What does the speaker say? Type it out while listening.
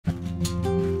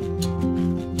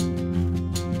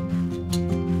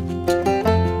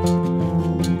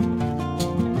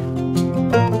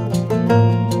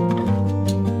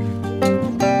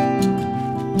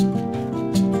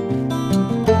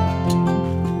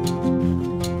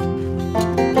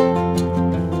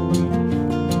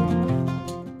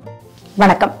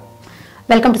வணக்கம்.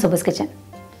 Welcome to Subbus kitchen.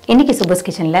 இன்னைக்கு Subbus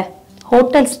கிச்சன்ல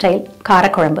ஹோட்டல் ஸ்டைல்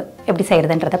காரக்குழம்பு எப்படி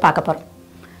செய்யறதுன்றதை பார்க்க போறோம்.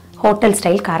 ஹோட்டல்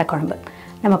ஸ்டைல் காரக்குழம்பு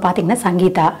நம்ம பார்த்தீங்கன்னா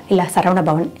சங்கீதா இல்லை சரவண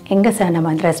பவன் எங்கே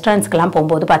நம்ம ரெஸ்டாரண்ட்ஸ்க்கெலாம்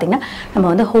போகும்போது பார்த்தீங்கன்னா நம்ம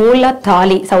வந்து ஹோலாக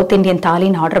தாலி சவுத் இந்தியன்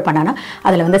தாலின்னு ஆர்டர் பண்ணானா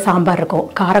அதில் வந்து சாம்பார் இருக்கும்,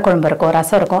 காரக்குழம்பு இருக்கும்,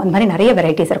 ரசம் இருக்கும், அந்த மாதிரி நிறைய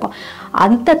வெரைட்டிஸ் இருக்கும்.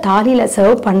 அந்த தாலியில்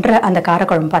சர்வ் பண்ணுற அந்த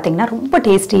காரக்குழம்பு பார்த்தீங்கன்னா ரொம்ப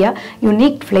டேஸ்டியாக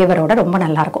யூனிக் ஃப்ளேவரோட ரொம்ப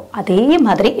நல்லாயிருக்கும். அதே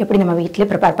மாதிரி எப்படி நம்ம வீட்டிலே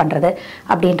ப்ரிப்பேர் பண்ணுறது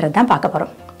அப்படின்றது தான் பார்க்க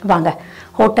போகிறோம். வாங்க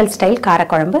ஹோட்டல் ஸ்டைல்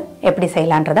காரக்குழம்பு எப்படி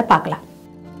செய்யலான்றதை பார்க்கலாம்.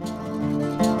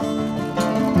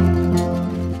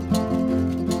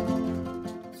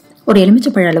 ஒரு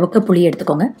எலுமிச்சைப்பழ அளவுக்கு புளி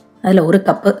எடுத்துக்கோங்க. அதில் ஒரு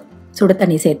கப்பு சுடு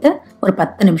தண்ணி சேர்த்து ஒரு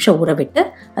 10 நிமிஷம் ஊற விட்டு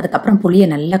அதுக்கப்புறம் புளியை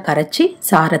நல்லா கரைச்சி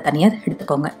சாறை தனியாக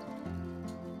எடுத்துக்கோங்க.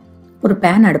 ஒரு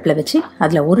பேன் அடுப்பில் வச்சு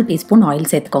அதில் 1 டீஸ்பூன்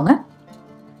ஆயில் சேர்த்துக்கோங்க.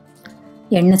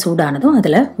 எண்ணெய் சூடானதும்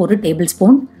அதில் 1 டேபிள்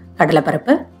ஸ்பூன்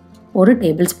கடலைப்பருப்பு, 1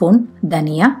 டேபிள் ஸ்பூன்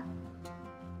தனியா,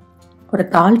 ஒரு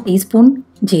 1/4 டீஸ்பூன்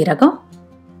ஜீரகம்,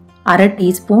 1/2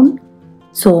 டீஸ்பூன்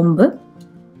சோம்பு,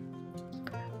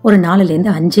 ஒரு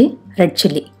 4லேருந்து 5 ரெட்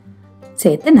சில்லி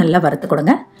சேர்த்து நல்லா வறுத்து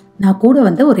கொடுங்க. நான் கூட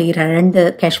வந்து ஒரு 2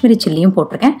 காஷ்மீரி சில்லியும்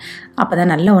போட்டிருக்கேன். அப்போ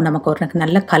தான் நல்லா நமக்கு ஒரு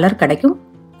நல்ல கலர் கிடைக்கும்,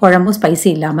 குழம்பும் ஸ்பைசி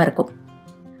இல்லாமல் இருக்கும்.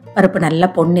 பருப்பு நல்லா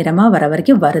பொன்னிறமாக வர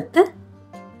வரைக்கும் வறுத்து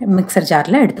மிக்சர்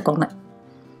ஜாரில் எடுத்துக்கோங்க.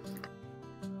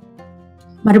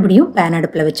 மறுபடியும் பேன்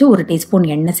அடுப்பில் வச்சு 1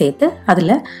 டீஸ்பூன் எண்ணெய் சேர்த்து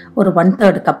அதில் ஒரு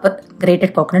 1/3 கப்பு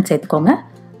கிரேட்டட் கோகனட் சேர்த்துக்கோங்க.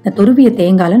 இந்த துருவிய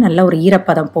தேங்காயில் நல்லா ஒரு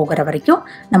ஈரப்பதம் போகிற வரைக்கும்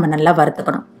நம்ம நல்லா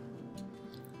வறுத்துக்கணும்.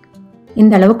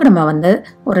 இந்த அளவுக்கு நம்ம வந்து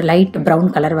ஒரு லைட்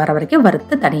ப்ரௌன் கலர் வர வரைக்கும்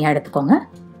வறுத்து தனியாக எடுத்துக்கோங்க.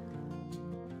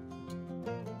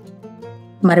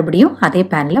 மறுபடியும் அதே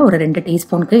பேனில் ஒரு 2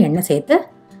 டீஸ்பூனுக்கு எண்ணெய் சேர்த்து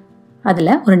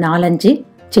அதில் ஒரு 4-5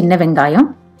 சின்ன வெங்காயம்,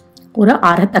 ஒரு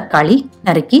 1/2 தக்காளி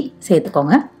நறுக்கி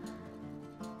சேர்த்துக்கோங்க.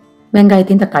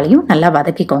 வெங்காயத்தையும் தக்காளியும் நல்லா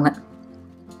வதக்கிக்கோங்க.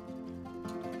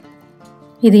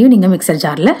 இதையும் நீங்கள் மிக்சர்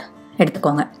ஜாரில்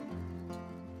எடுத்துக்கோங்க.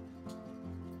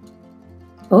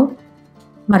 இப்போது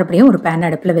மறுபடியும் ஒரு பேன்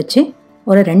அடுப்பில் வச்சு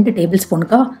ஒரு 2 டேபிள்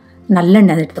ஸ்பூனுக்கா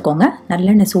நல்லெண்ணெய் எடுத்துக்கோங்க.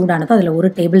 நல்லெண்ணெய் சூடானதும் அதில் 1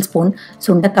 டேபிள் ஸ்பூன்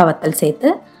சுண்டக்காய் வத்தல் சேர்த்து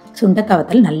சுண்டக்காய்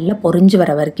வத்தல் நல்லா பொரிஞ்சு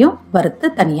வர வரைக்கும் வறுத்து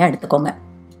தனியாக எடுத்துக்கோங்க.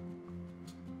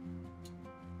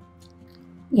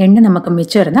 எண்ணெய் நமக்கு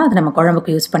மிச்சம் இருந்தால் அதை நம்ம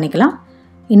குழம்புக்கு யூஸ் பண்ணிக்கலாம்.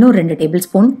 இன்னும் 2 டேபிள்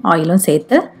ஸ்பூன் ஆயிலும்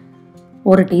சேர்த்து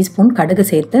 1 டீஸ்பூன் கடுகு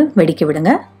சேர்த்து வெடிக்க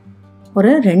விடுங்க.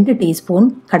 ஒரு 2 டீஸ்பூன்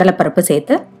கடலைப்பருப்பு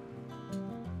சேர்த்து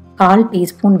 1/4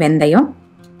 டீஸ்பூன் வெந்தயம்,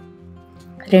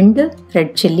 2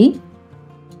 ரெட் சில்லி,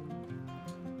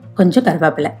 கொஞ்சம்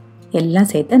கருவேப்பிலை எல்லாம்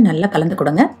சேர்த்து நல்லா கலந்து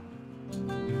கொடுங்க.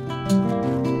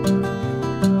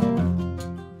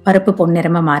 பருப்பு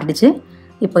பொன்னிறமாக மாறிடுச்சு.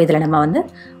 இப்போ இதில் நம்ம வந்து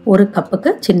 1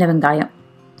 கப்புக்கு சின்ன வெங்காயம்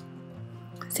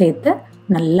சேர்த்து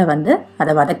நல்லா வந்து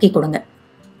அதை வதக்கி கொடுங்க.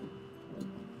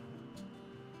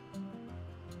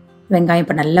 வெங்காயம்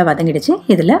இப்போ நல்லா வதங்கிடுச்சு.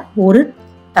 இதில் 1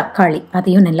 தக்காளி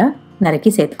அதையும் நல்லா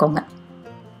நறுக்கி சேர்த்துக்கோங்க.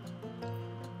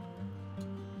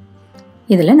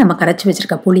 இதில் நம்ம கரைச்சி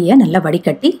வச்சிருக்க புளியை நல்லா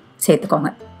வடிகட்டி சேர்த்துக்கோங்க.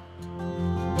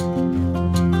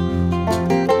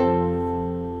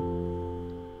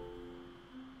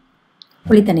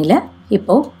 புளி தண்ணியில்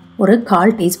இப்போது ஒரு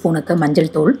 1/4 டீஸ்பூனுக்கு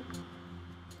மஞ்சள் தூள்,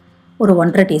 ஒரு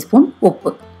 1/2 டீஸ்பூன்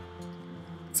உப்பு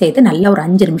சேர்த்து நல்லா ஒரு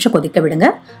 5 நிமிஷம் கொதிக்க விடுங்க.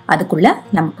 அதுக்குள்ளே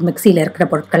நமக்கு மிக்சியில் இருக்கிற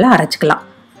பொருட்களை அரைச்சிக்கலாம்.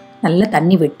 நல்லா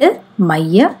தண்ணி விட்டு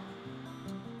மைய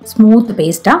ஸ்மூத்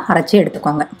பேஸ்ட்டாக அரைச்சி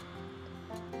எடுத்துக்கோங்க.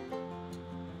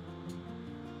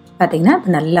 பார்த்தீங்கன்னா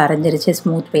இப்போ நல்லா அரைஞ்சிருச்சு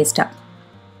ஸ்மூத் பேஸ்ட்டாக.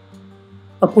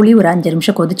 இப்போ புளி ஒரு 5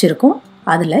 நிமிஷம் கொதிச்சிருக்கும்.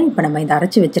 அதில் இப்போ நம்ம இதை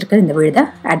அரைச்சி வச்சுருக்க இந்த விழுதை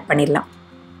ஆட் பண்ணிடலாம்.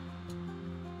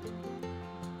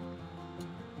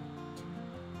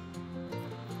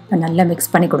 நல்லா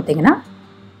மிக்ஸ் பண்ணி கொடுத்தீங்கன்னா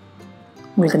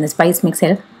உங்களுக்கு இந்த ஸ்பைஸ்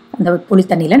மிக்ஸர் அந்த புளி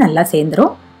தண்ணியில் நல்லா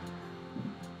சேர்ந்துடும்.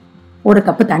 1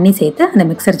 கப்பு தண்ணி சேர்த்து அந்த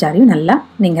மிக்சர் ஜாரையும் நல்லா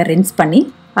நீங்கள் ரின்ஸ் பண்ணி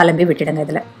அலம்பி விட்டுடுங்க.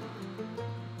 இதில்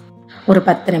ஒரு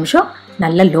 10 நிமிஷம்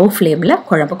நல்ல லோ ஃப்ளேமில்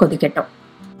குழம்பு கொதிக்கட்டும்.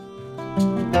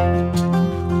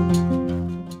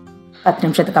 10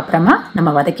 நிமிஷத்துக்கு அப்புறமா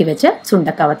நம்ம வதக்கி வச்ச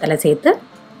சுண்டக்காய் வத்தலை சேர்த்து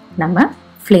நம்ம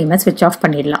ஃப்ளேமை ஸ்விட்ச் ஆஃப்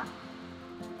பண்ணிடலாம்.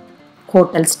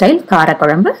 ஹோட்டல் ஸ்டைல்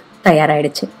காரக்குழம்பு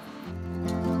தயாராகிடுச்சு.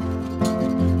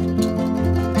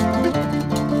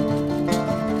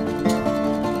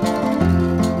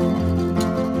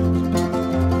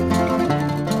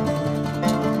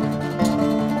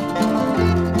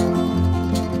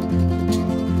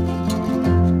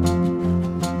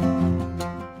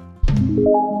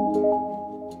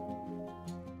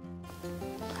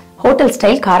 ஹோட்டல்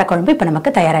ஸ்டைல் காரக்குழம்பு இப்போ நமக்கு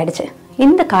தயாராகிடுச்சு.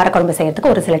 இந்த காரக்குழம்பு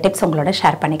செய்யறதுக்கு ஒரு சில டிப்ஸ் உங்களோட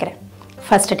ஷேர் பண்ணிக்கிறேன்.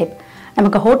 ஃபர்ஸ்ட் டிப்,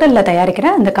 நமக்கு ஹோட்டலில் தயாரிக்கிற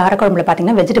அந்த காரக்குழம்புல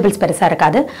பார்த்தீங்கன்னா வெஜிடபிள்ஸ் பெருசாக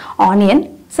இருக்காது. ஆனியன்,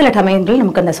 சில சமயங்கள்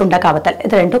நமக்கு இந்த சுண்டக்காய் வத்தல்,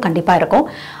 இது ரெண்டும் கண்டிப்பாக இருக்கும்.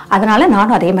 அதனால்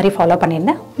நானும் அதே மாதிரி ஃபாலோ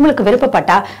பண்ணியிருந்தேன். உங்களுக்கு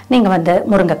விருப்பப்பட்டால் நீங்கள் வந்து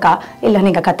முருங்கைக்காய் இல்லை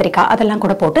நீங்கள் கத்திரிக்காய் அதெல்லாம்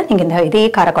கூட போட்டு நீங்கள் இந்த இதே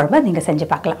காரக்குழம்பை நீங்கள் செஞ்சு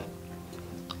பார்க்கலாம்.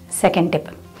 செகண்ட்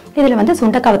டிப், இதில் வந்து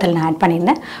சுண்டக்காய் வத்தல் நான் ஆட்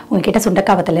பண்ணியிருந்தேன். உங்ககிட்ட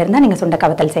சுண்டக்காய் வத்தல் இருந்தால் நீங்கள்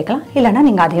சுண்டக்காய் வத்தல் சேர்க்கலாம், இல்லைனா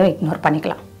நீங்கள் அதையும் இக்னோர்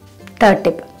பண்ணிக்கலாம். தேர்ட்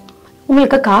டிப்,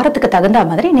 உங்களுக்கு காரத்துக்கு தகுந்த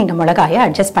மாதிரி நீங்கள் மிளகாயை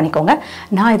அட்ஜஸ்ட் பண்ணிக்கோங்க.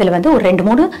 நான் இதில் வந்து ஒரு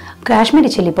 2-3 காஷ்மீரி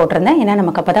சில்லி போட்டிருந்தேன். ஏன்னா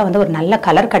நமக்கு அப்போ தான் வந்து ஒரு நல்ல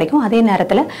கலர் கிடைக்கும். அதே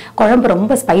நேரத்தில் குழம்பு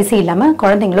ரொம்ப ஸ்பைசி இல்லாமல்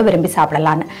குழந்தைங்களும் விரும்பி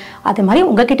சாப்பிடலான்னு. அது மாதிரி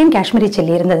உங்ககிட்டையும் காஷ்மீரி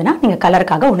சில்லி இருந்ததுன்னா நீங்கள்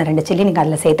கலருக்காக 1-2 சில்லி நீங்கள்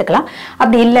அதில் சேர்த்துக்கலாம்.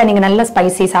 அப்படி இல்லை நீங்கள் நல்ல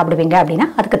ஸ்பைசி சாப்பிடுவீங்க அப்படின்னா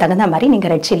அதுக்கு தகுந்த மாதிரி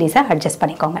நீங்கள் ரெட் சில்லிஸை அட்ஜஸ்ட்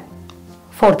பண்ணிக்கோங்க.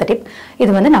 ஃபோர்த் டிப்,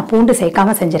 இது வந்து நான் பூண்டு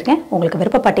சேர்க்காமல் செஞ்சுருக்கேன். உங்களுக்கு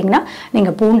விருப்பப்பட்டீங்கன்னா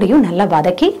நீங்கள் பூண்டையும் நல்லா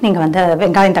வதக்கி நீங்கள் வந்து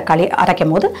வெங்காயம் தக்காளி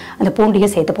அரைக்கும் போது அந்த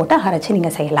பூண்டையும் சேர்த்து போட்டு அரைச்சி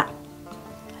நீங்கள் செய்யலாம்.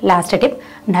 லாஸ்ட் டிப்,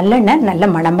 நல்லெண்ணெய் நல்ல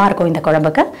மணமாக இருக்கும் இந்த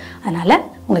குழம்புக்கு. அதனால்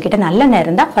உங்ககிட்ட நல்லெண்ணெய்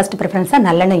இருந்தால் ஃபர்ஸ்ட் ப்ரிஃபரன்ஸாக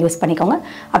நல்லெண்ணெய் யூஸ் பண்ணிக்கோங்க.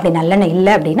 அப்படி நல்லெண்ணெய்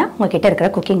இல்லை அப்படின்னா உங்ககிட்ட இருக்கிற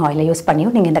குக்கிங் ஆயிலை யூஸ்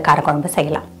பண்ணியும் நீங்கள் இந்த காரக்குழம்பு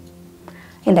செய்யலாம்.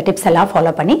 இந்த டிப்ஸ் எல்லாம்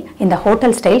ஃபாலோ பண்ணி இந்த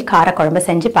ஹோட்டல் ஸ்டைல் காரக்குழம்பு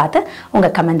செஞ்சு பார்த்து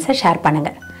உங்கள் கமெண்ட்ஸை ஷேர்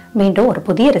பண்ணுங்கள். மீண்டும் ஒரு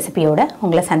புதிய ரெசிபியோடு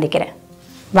உங்களை சந்திக்கிறேன்.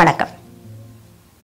 வணக்கம்.